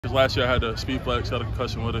Last year I had the Speed Flex, got a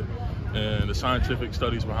concussion with it, and the scientific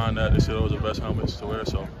studies behind that, they said it was the best helmets to wear,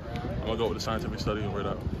 so I'm going to go with the scientific study and wear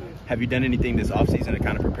that. Have you done anything this offseason to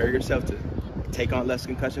kind of prepare yourself to take on less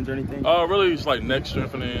concussions or anything? Really it's like neck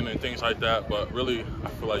strengthening and things like that, but really I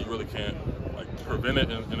feel like you really can't prevent it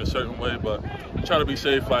in a certain way, but try to be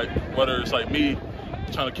safe, like whether it's like me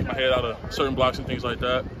trying to keep my head out of certain blocks and things like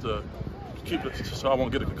that to keep it so I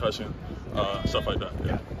won't get a concussion, stuff like that.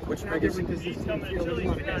 Yeah. Which biggest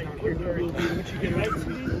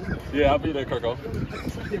Yeah, I'll be there, Kirk.